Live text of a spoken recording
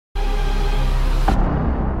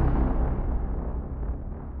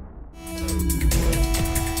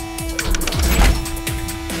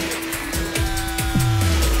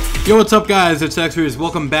Yo, what's up guys, it's XRAYZ.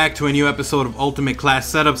 Welcome back to a new episode of Ultimate Class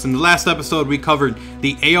Setups. In the last episode we covered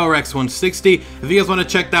the ARX 160. If you guys want to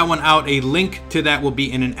check that one out, a link to that will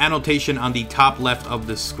be in an annotation on the top left of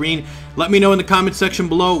the screen. Let me know in the comment section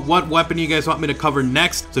below what weapon you guys want me to cover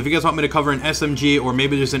next. So if you guys want me to cover an SMG or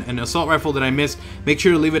maybe there's an assault rifle that I missed, make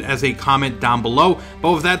sure to leave it as a comment down below.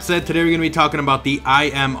 But with that said, today we're going to be talking about the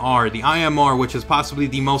IMR. The IMR, which is possibly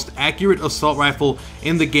the most accurate assault rifle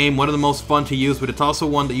in the game, one of the most fun to use, but it's also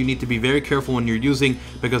one that you need to be very careful when you're using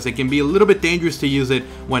because it can be a little bit dangerous to use it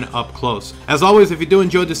when up close. As always, if you do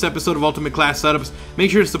enjoy this episode of Ultimate Class Setups,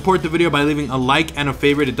 make sure to support the video by leaving a like and a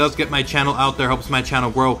favorite. It does get my channel out there, helps my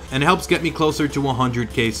channel grow, and it helps get me closer to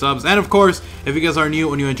 100k subs. And of course, if you guys are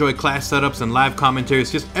new and you enjoy class setups and live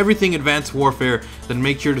commentaries, just everything Advanced Warfare, then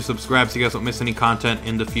make sure to subscribe so you guys don't miss any content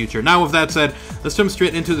in the future. Now with that said, let's jump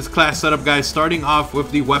straight into this class setup, guys. Starting off with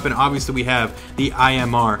the weapon, obviously we have the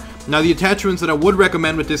IMR. Now the attachments that I would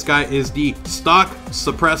recommend with this guy is the stock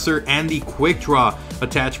suppressor and the quick draw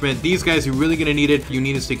attachment. These guys, you're really going to need it. You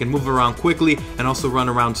need it so you can move around quickly and also run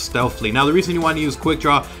around stealthily. Now the reason you want to use quick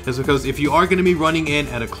draw is because if you are going to be running in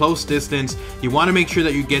at a close distance, you want to make sure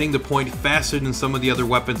that you're getting the point faster than some of the other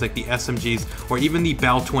weapons like the SMGs or even the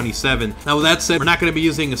BAL 27. Now with that said, we're not going to be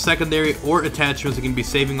using a secondary or attachments. We're going to be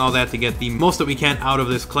saving all that to get the most that we can out of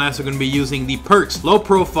this class. We're going to be using the perks low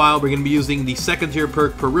profile. We're going to be using the second tier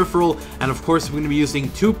perk peripheral, and of course we're going to be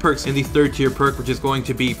using two perks in the third tier perk, which is going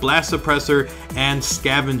to be blast suppressor and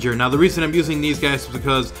scavenger. Now the reason I'm using these guys is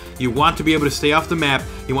because you want to be able to stay off the map.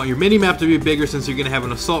 You want your mini map to be bigger since you're going to have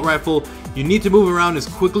an assault rifle. You need to move around as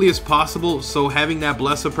quickly as possible, so having that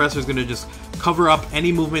blast suppressor is going to just cover up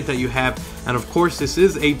any movement that you have. And of course this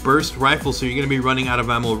is a burst rifle, so you're going to be running out of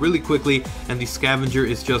ammo really quickly, and the scavenger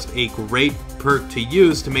is just a great perk to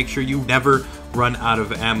use to make sure you never run out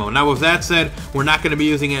of ammo. Now with that said, we're not going to be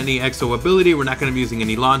using any exo ability, we're not going to be using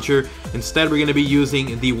any launcher. Instead we're going to be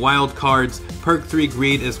using the wild cards perk 3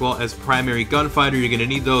 greed as well as primary gunfighter. You're going to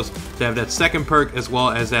need those to have that second perk as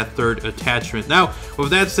well as that third attachment. Now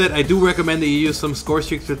with that said, I do recommend that you use some score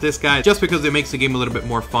streaks with this guy just because it makes the game a little bit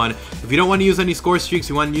more fun. If you don't want to use any score streaks,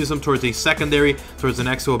 you want to use them towards a secondary, towards an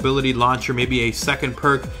exo ability launcher, maybe a second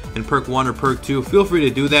perk in perk 1 or perk 2, feel free to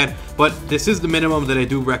do that, but this is the minimum that I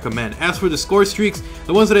do recommend. As for the score streaks,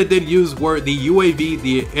 the ones that I did use were the UAV,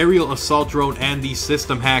 the aerial assault drone, and the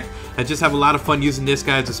system hack. I just have a lot of fun using this,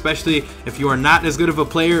 guys, especially if you are not as good of a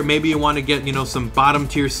player. Maybe you want to get, you know, some bottom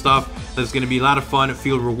tier stuff that's going to be a lot of fun,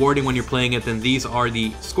 feel rewarding when you're playing it, then these are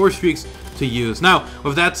the score streaks to use. Now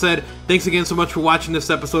with that said, thanks again so much for watching this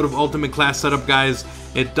episode of Ultimate Class Setup, guys.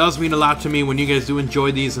 It does mean a lot to me when you guys do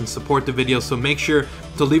enjoy these and support the video, so make sure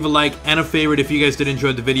to leave a like and a favorite if you guys did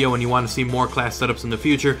enjoy the video and you want to see more class setups in the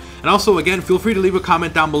future. And also, again, feel free to leave a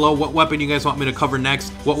comment down below what weapon you guys want me to cover next,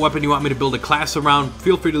 what weapon you want me to build a class around.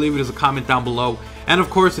 Feel free to leave it as a comment down below. And of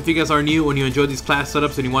course, if you guys are new and you enjoy these class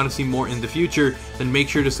setups and you want to see more in the future, then make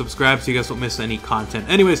sure to subscribe so you guys don't miss any content.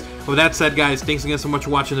 Anyways, with that said, guys, thanks again so much for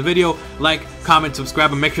watching the video. Like, comment,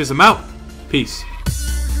 subscribe, and make sure I'm out. Peace.